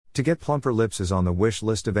To get plumper lips is on the wish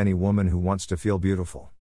list of any woman who wants to feel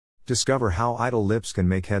beautiful. Discover how Idol Lips can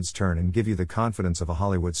make heads turn and give you the confidence of a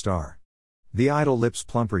Hollywood star. The Idol Lips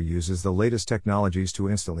Plumper uses the latest technologies to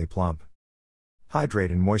instantly plump,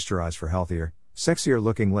 hydrate and moisturize for healthier, sexier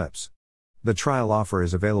looking lips. The trial offer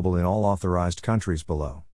is available in all authorized countries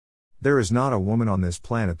below. There is not a woman on this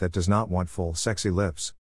planet that does not want full, sexy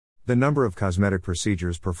lips. The number of cosmetic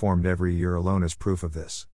procedures performed every year alone is proof of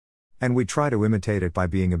this. And we try to imitate it by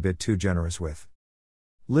being a bit too generous with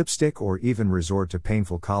lipstick or even resort to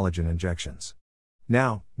painful collagen injections.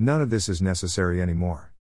 Now, none of this is necessary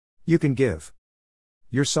anymore. You can give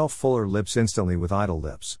yourself fuller lips instantly with Idol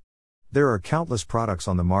Lips. There are countless products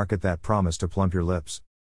on the market that promise to plump your lips.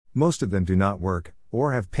 Most of them do not work,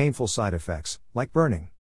 or have painful side effects, like burning,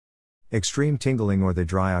 extreme tingling, or they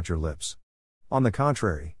dry out your lips. On the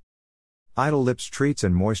contrary, Idol Lips treats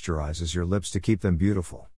and moisturizes your lips to keep them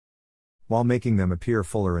beautiful, while making them appear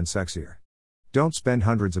fuller and sexier. Don't spend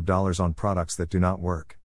hundreds of dollars on products that do not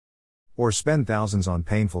work. Or spend thousands on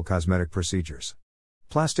painful cosmetic procedures.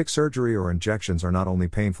 Plastic surgery or injections are not only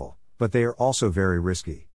painful, but they are also very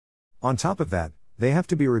risky. On top of that, they have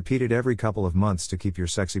to be repeated every couple of months to keep your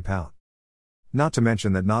sexy pout. Not to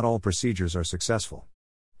mention that not all procedures are successful.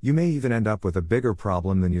 You may even end up with a bigger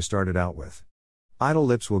problem than you started out with. Idol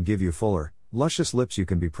Lips will give you fuller, luscious lips you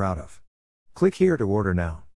can be proud of. Click here to order now.